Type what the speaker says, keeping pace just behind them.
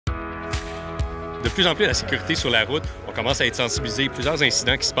de plus en plus la sécurité sur la route. On commence à être sensibilisé, plusieurs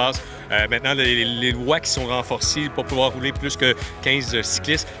incidents qui se passent. Maintenant, les lois qui sont renforcées pour pouvoir rouler plus que 15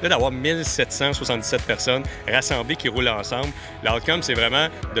 cyclistes. Là, d'avoir 1777 personnes rassemblées qui roulent ensemble. L'outcome, c'est vraiment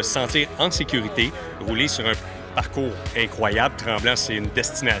de se sentir en sécurité, rouler sur un parcours incroyable. Tremblant, c'est une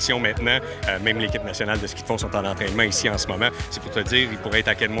destination maintenant. Même l'équipe nationale de ski de fond sont en entraînement ici en ce moment. C'est pour te dire, ils pourraient être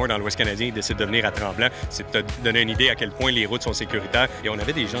à Kenmore dans l'Ouest canadien, ils décident de venir à Tremblant. C'est de te donner une idée à quel point les routes sont sécuritaires. Et on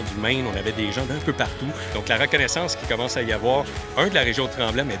avait des gens du Maine, on avait des gens d'un peu partout. Donc la reconnaissance qui commence à y avoir, un, de la région de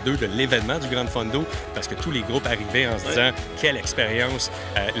Tremblant, mais deux, de l'événement du Gran Fondo, parce que tous les groupes arrivaient en se disant quelle expérience,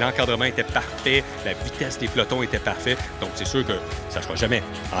 l'encadrement était parfait, la vitesse des pelotons était parfaite. Donc c'est sûr que ça ne sera jamais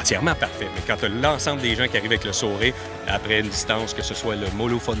entièrement parfait. Mais quand tu as l'ensemble des gens qui arrivent avec le sourire après une distance, que ce soit le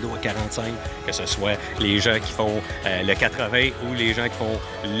Molo Fondo à 45, que ce soit les gens qui font le 80 ou les gens qui font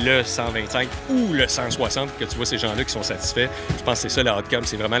le 125 ou le 160, que tu vois ces gens-là qui sont satisfaits. Je pense que c'est ça le outcome,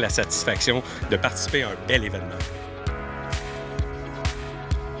 c'est vraiment la satisfaction de participer à un bel événement.